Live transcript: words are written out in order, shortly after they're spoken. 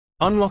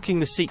Unlocking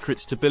the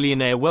secrets to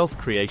billionaire wealth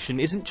creation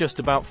isn't just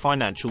about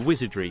financial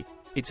wizardry,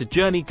 it's a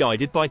journey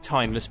guided by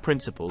timeless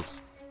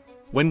principles.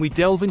 When we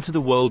delve into the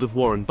world of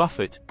Warren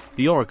Buffett,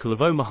 the Oracle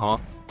of Omaha,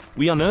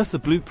 we unearth a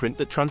blueprint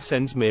that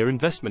transcends mere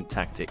investment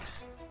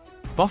tactics.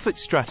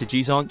 Buffett's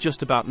strategies aren't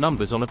just about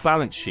numbers on a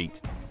balance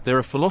sheet, they're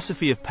a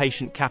philosophy of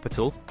patient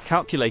capital,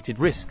 calculated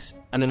risks,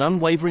 and an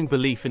unwavering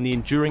belief in the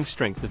enduring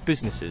strength of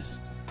businesses.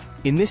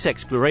 In this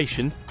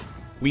exploration,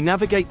 we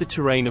navigate the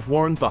terrain of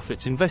Warren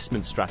Buffett's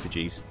investment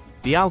strategies,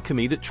 the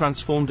alchemy that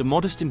transformed a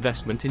modest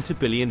investment into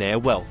billionaire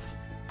wealth.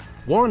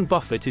 Warren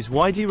Buffett is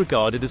widely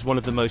regarded as one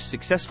of the most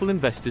successful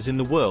investors in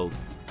the world.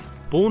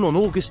 Born on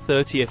August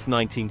 30,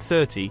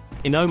 1930,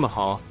 in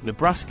Omaha,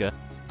 Nebraska,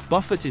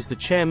 Buffett is the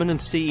chairman and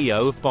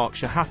CEO of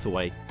Berkshire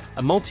Hathaway,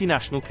 a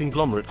multinational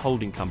conglomerate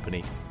holding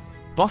company.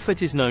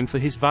 Buffett is known for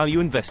his value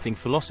investing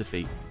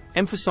philosophy,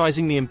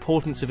 emphasizing the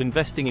importance of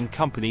investing in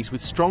companies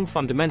with strong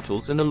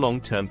fundamentals and a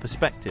long-term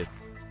perspective.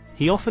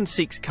 He often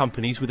seeks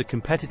companies with a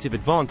competitive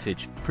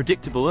advantage,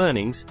 predictable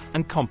earnings,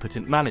 and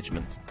competent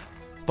management.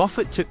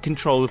 Buffett took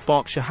control of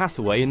Berkshire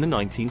Hathaway in the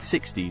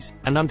 1960s,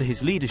 and under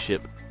his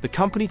leadership, the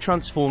company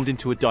transformed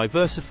into a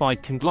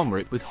diversified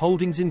conglomerate with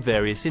holdings in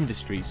various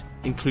industries,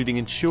 including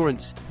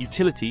insurance,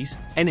 utilities,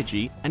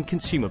 energy, and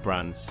consumer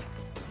brands.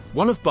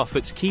 One of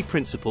Buffett's key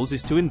principles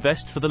is to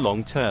invest for the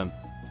long term.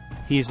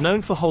 He is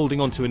known for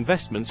holding onto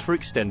investments for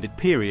extended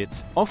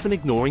periods, often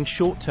ignoring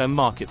short-term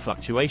market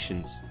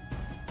fluctuations.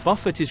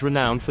 Buffett is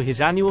renowned for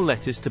his annual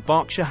letters to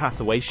Berkshire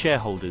Hathaway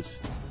shareholders.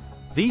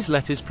 These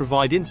letters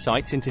provide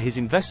insights into his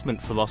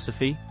investment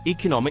philosophy,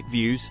 economic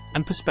views,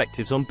 and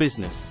perspectives on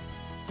business.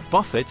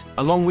 Buffett,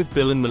 along with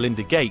Bill and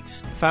Melinda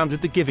Gates,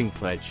 founded the Giving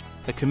Pledge,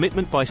 a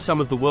commitment by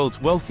some of the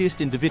world's wealthiest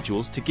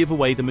individuals to give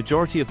away the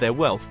majority of their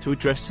wealth to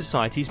address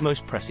society's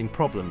most pressing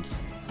problems.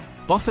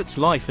 Buffett's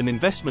life and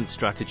investment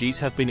strategies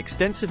have been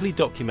extensively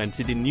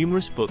documented in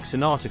numerous books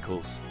and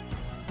articles.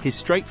 His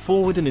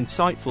straightforward and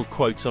insightful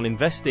quotes on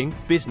investing,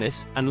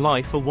 business, and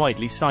life are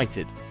widely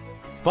cited.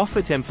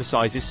 Buffett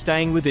emphasizes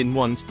staying within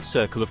one's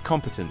circle of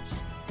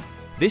competence.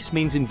 This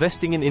means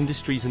investing in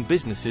industries and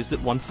businesses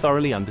that one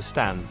thoroughly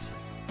understands.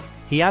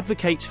 He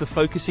advocates for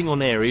focusing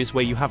on areas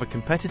where you have a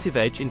competitive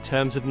edge in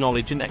terms of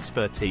knowledge and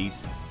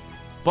expertise.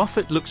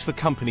 Buffett looks for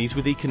companies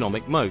with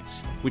economic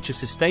moats, which are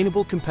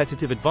sustainable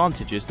competitive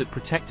advantages that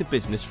protect a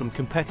business from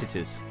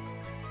competitors.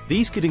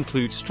 These could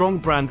include strong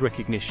brand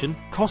recognition,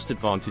 cost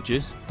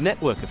advantages,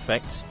 network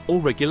effects, or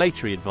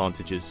regulatory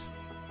advantages.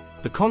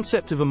 The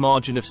concept of a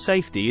margin of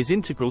safety is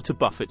integral to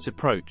Buffett's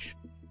approach.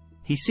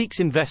 He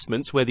seeks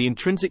investments where the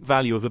intrinsic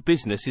value of a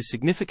business is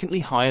significantly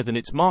higher than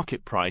its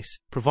market price,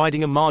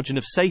 providing a margin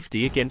of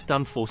safety against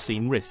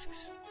unforeseen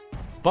risks.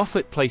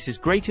 Buffett places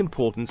great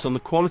importance on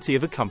the quality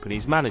of a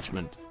company's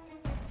management.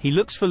 He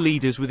looks for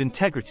leaders with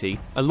integrity,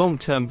 a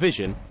long-term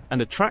vision, and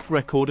a track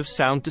record of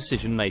sound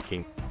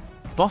decision-making.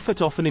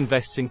 Buffett often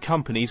invests in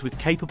companies with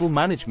capable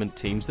management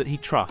teams that he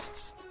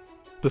trusts.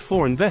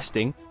 Before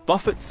investing,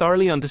 Buffett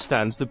thoroughly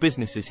understands the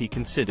businesses he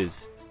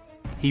considers.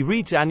 He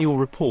reads annual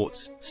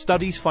reports,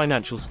 studies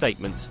financial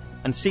statements,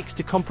 and seeks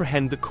to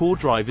comprehend the core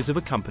drivers of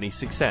a company's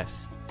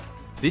success.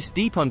 This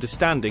deep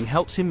understanding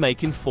helps him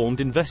make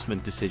informed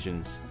investment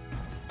decisions.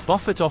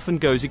 Buffett often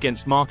goes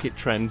against market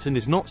trends and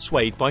is not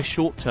swayed by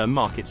short-term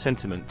market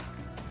sentiment.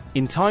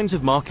 In times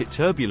of market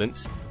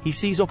turbulence, he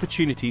sees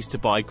opportunities to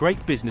buy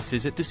great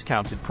businesses at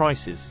discounted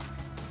prices.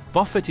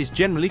 Buffett is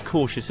generally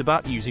cautious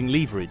about using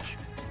leverage.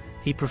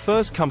 He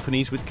prefers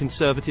companies with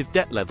conservative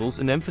debt levels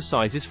and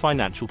emphasizes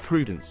financial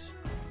prudence.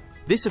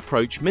 This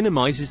approach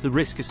minimizes the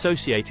risk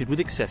associated with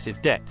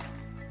excessive debt.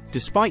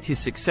 Despite his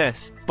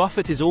success,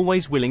 Buffett is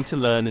always willing to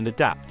learn and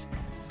adapt.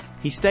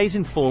 He stays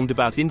informed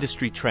about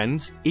industry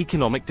trends,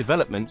 economic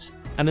developments,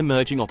 and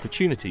emerging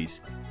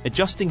opportunities,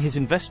 adjusting his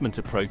investment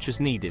approach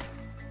as needed.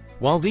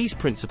 While these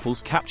principles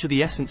capture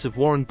the essence of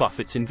Warren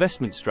Buffett's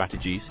investment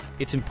strategies,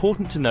 it's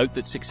important to note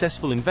that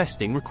successful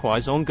investing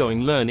requires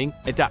ongoing learning,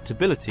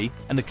 adaptability,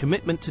 and a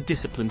commitment to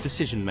disciplined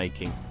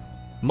decision-making.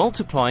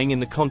 Multiplying in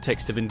the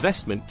context of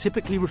investment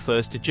typically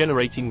refers to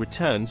generating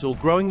returns or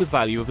growing the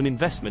value of an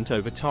investment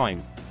over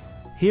time.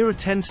 Here are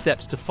 10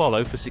 steps to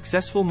follow for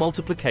successful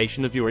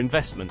multiplication of your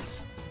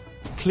investments.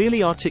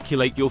 Clearly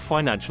articulate your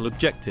financial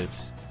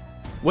objectives.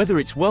 Whether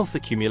it's wealth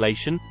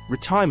accumulation,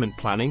 retirement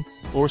planning,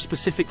 or a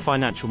specific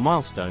financial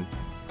milestone,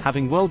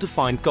 having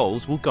well-defined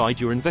goals will guide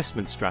your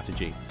investment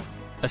strategy.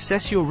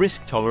 Assess your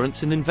risk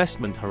tolerance and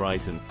investment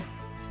horizon.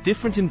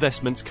 Different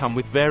investments come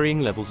with varying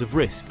levels of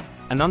risk,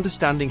 and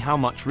understanding how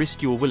much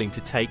risk you're willing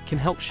to take can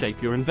help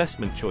shape your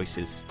investment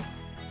choices.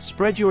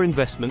 Spread your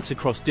investments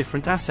across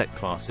different asset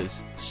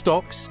classes,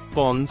 stocks,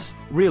 bonds,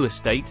 real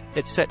estate,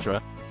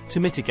 etc., to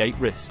mitigate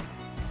risk.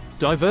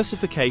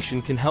 Diversification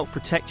can help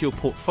protect your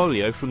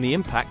portfolio from the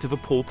impact of a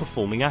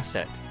poor-performing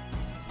asset.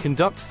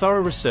 Conduct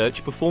thorough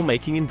research before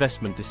making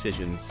investment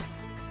decisions.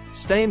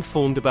 Stay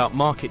informed about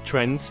market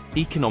trends,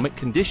 economic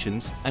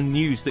conditions, and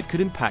news that could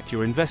impact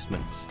your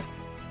investments.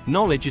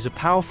 Knowledge is a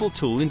powerful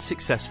tool in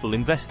successful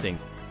investing.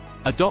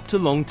 Adopt a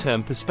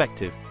long-term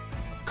perspective.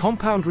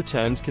 Compound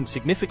returns can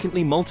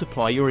significantly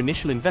multiply your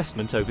initial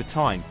investment over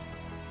time.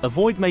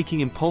 Avoid making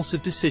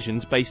impulsive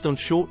decisions based on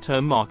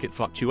short-term market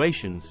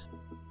fluctuations.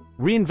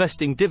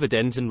 Reinvesting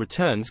dividends and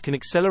returns can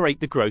accelerate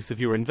the growth of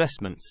your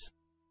investments.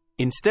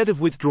 Instead of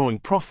withdrawing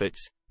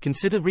profits,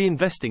 consider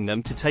reinvesting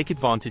them to take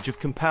advantage of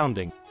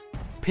compounding.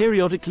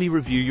 Periodically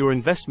review your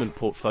investment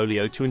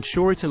portfolio to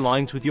ensure it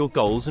aligns with your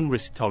goals and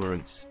risk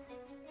tolerance.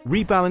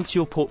 Rebalance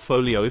your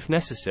portfolio if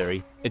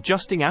necessary,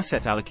 adjusting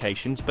asset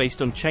allocations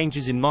based on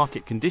changes in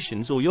market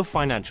conditions or your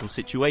financial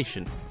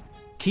situation.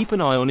 Keep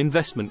an eye on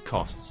investment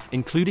costs,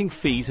 including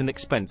fees and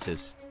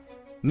expenses.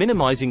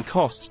 Minimizing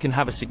costs can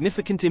have a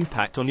significant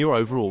impact on your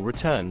overall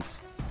returns.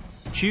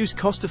 Choose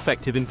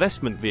cost-effective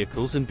investment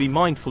vehicles and be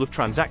mindful of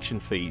transaction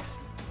fees.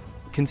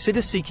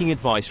 Consider seeking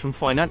advice from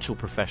financial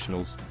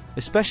professionals,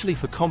 especially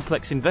for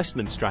complex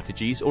investment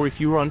strategies or if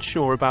you are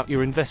unsure about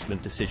your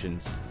investment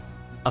decisions.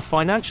 A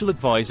financial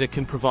advisor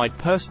can provide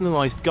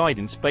personalized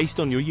guidance based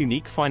on your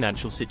unique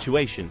financial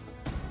situation.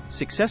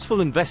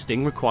 Successful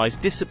investing requires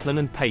discipline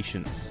and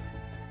patience.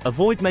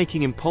 Avoid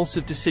making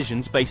impulsive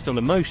decisions based on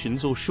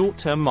emotions or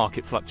short-term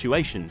market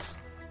fluctuations.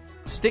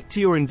 Stick to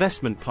your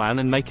investment plan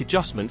and make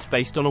adjustments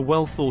based on a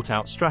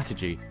well-thought-out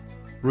strategy.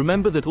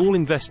 Remember that all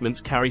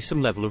investments carry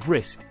some level of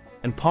risk,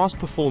 and past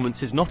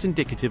performance is not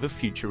indicative of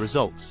future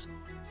results.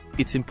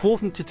 It's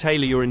important to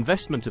tailor your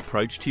investment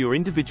approach to your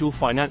individual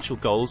financial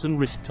goals and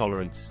risk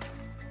tolerance.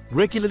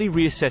 Regularly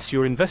reassess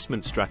your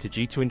investment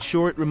strategy to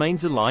ensure it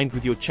remains aligned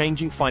with your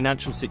changing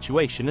financial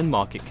situation and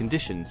market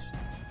conditions.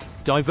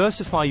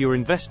 Diversify your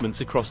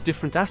investments across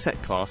different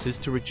asset classes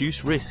to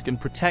reduce risk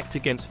and protect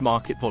against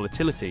market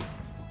volatility.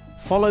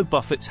 Follow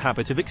Buffett's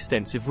habit of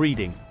extensive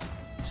reading.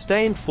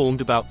 Stay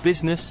informed about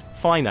business,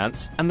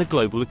 finance, and the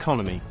global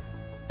economy.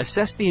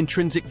 Assess the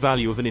intrinsic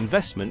value of an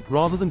investment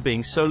rather than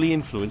being solely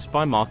influenced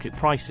by market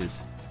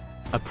prices.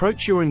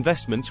 Approach your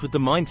investments with the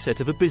mindset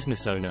of a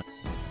business owner.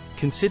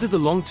 Consider the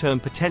long-term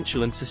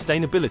potential and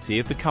sustainability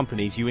of the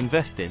companies you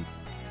invest in.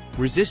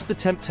 Resist the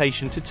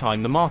temptation to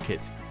time the market.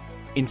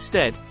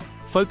 Instead,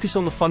 focus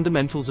on the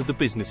fundamentals of the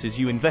businesses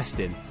you invest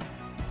in.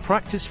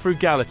 Practice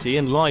frugality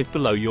and live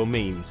below your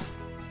means.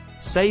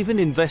 Save and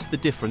invest the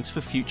difference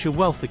for future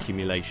wealth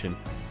accumulation.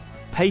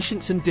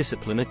 Patience and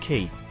discipline are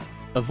key.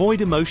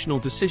 Avoid emotional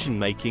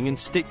decision-making and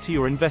stick to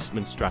your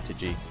investment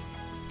strategy.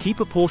 Keep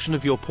a portion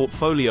of your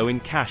portfolio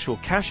in cash or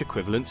cash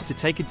equivalents to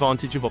take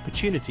advantage of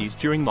opportunities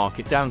during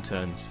market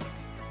downturns.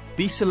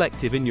 Be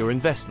selective in your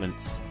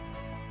investments.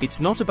 It's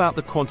not about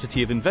the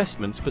quantity of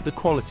investments but the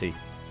quality.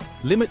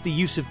 Limit the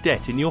use of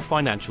debt in your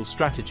financial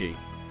strategy.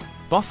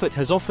 Buffett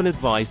has often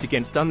advised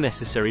against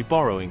unnecessary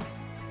borrowing.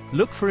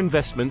 Look for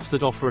investments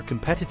that offer a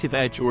competitive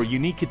edge or a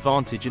unique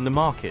advantage in the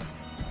market.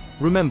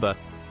 Remember,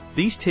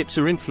 these tips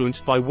are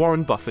influenced by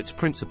Warren Buffett's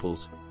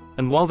principles,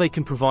 and while they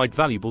can provide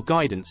valuable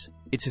guidance,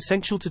 it's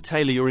essential to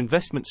tailor your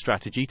investment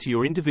strategy to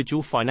your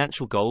individual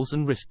financial goals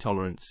and risk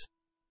tolerance.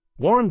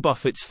 Warren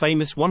Buffett's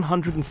famous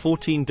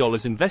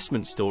 $114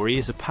 investment story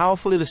is a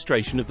powerful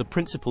illustration of the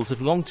principles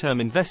of long-term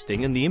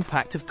investing and the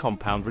impact of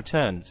compound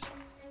returns.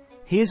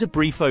 Here's a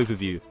brief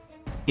overview.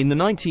 In the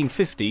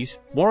 1950s,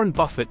 Warren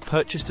Buffett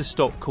purchased a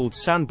stock called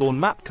Sanborn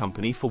Map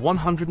Company for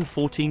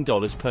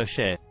 $114 per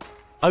share.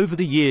 Over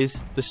the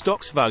years, the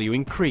stock's value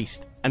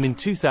increased, and in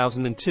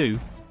 2002,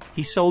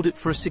 he sold it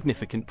for a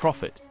significant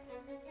profit.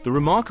 The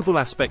remarkable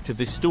aspect of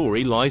this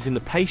story lies in the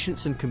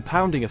patience and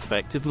compounding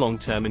effect of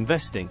long-term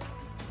investing.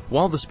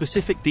 While the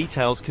specific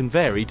details can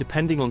vary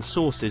depending on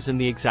sources and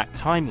the exact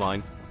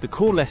timeline, the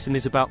core lesson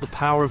is about the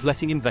power of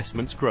letting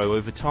investments grow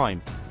over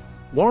time.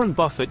 Warren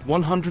Buffett's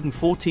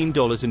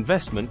 $114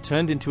 investment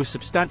turned into a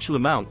substantial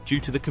amount due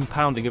to the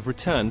compounding of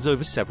returns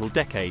over several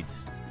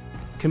decades.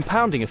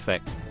 Compounding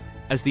effect.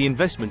 As the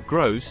investment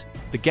grows,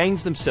 the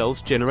gains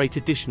themselves generate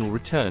additional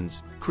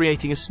returns,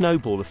 creating a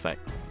snowball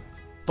effect.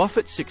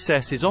 Buffett's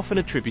success is often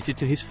attributed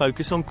to his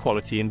focus on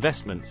quality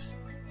investments.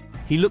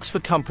 He looks for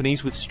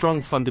companies with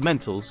strong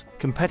fundamentals,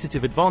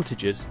 competitive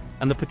advantages,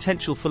 and the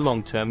potential for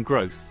long-term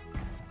growth.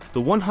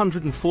 The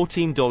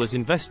 $114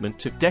 investment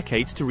took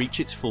decades to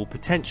reach its full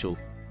potential,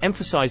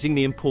 emphasizing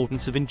the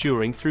importance of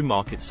enduring through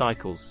market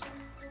cycles.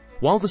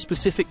 While the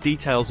specific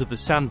details of the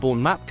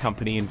Sanborn Map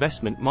Company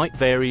investment might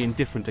vary in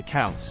different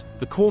accounts,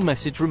 the core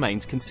message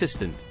remains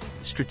consistent.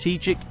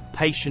 Strategic,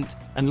 patient,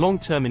 and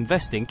long-term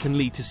investing can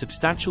lead to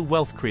substantial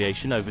wealth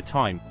creation over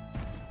time.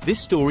 This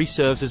story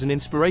serves as an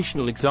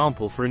inspirational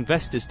example for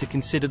investors to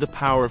consider the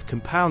power of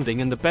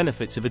compounding and the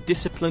benefits of a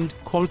disciplined,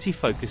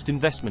 quality-focused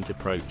investment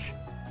approach.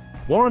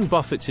 Warren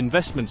Buffett's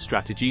investment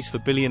strategies for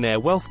billionaire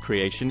wealth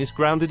creation is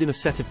grounded in a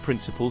set of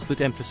principles that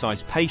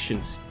emphasize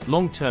patience,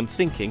 long-term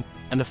thinking,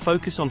 and a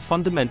focus on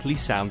fundamentally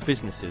sound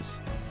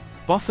businesses.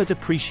 Buffett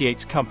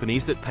appreciates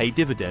companies that pay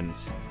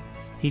dividends.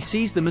 He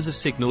sees them as a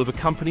signal of a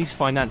company's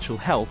financial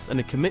health and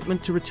a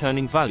commitment to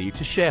returning value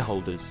to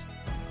shareholders.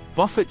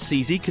 Buffett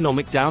sees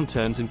economic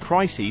downturns and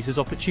crises as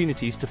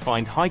opportunities to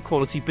find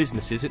high-quality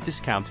businesses at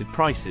discounted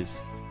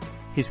prices.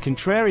 His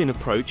contrarian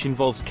approach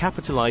involves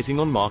capitalizing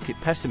on market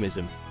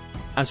pessimism.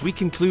 As we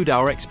conclude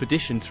our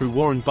expedition through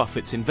Warren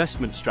Buffett's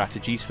investment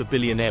strategies for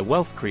billionaire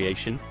wealth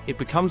creation, it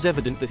becomes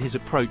evident that his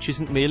approach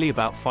isn't merely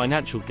about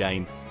financial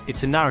gain,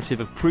 it's a narrative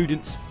of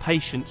prudence,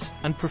 patience,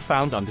 and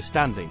profound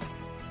understanding.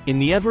 In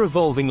the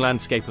ever-evolving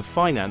landscape of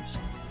finance,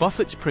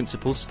 Buffett's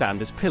principles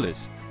stand as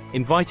pillars,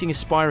 inviting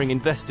aspiring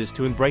investors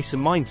to embrace a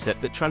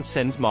mindset that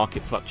transcends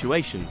market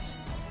fluctuations.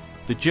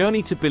 The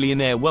journey to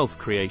billionaire wealth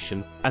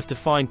creation, as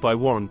defined by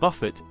Warren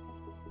Buffett,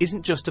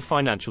 isn't just a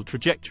financial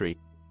trajectory.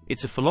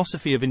 It's a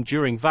philosophy of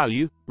enduring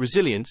value,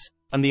 resilience,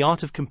 and the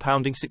art of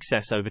compounding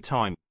success over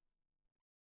time.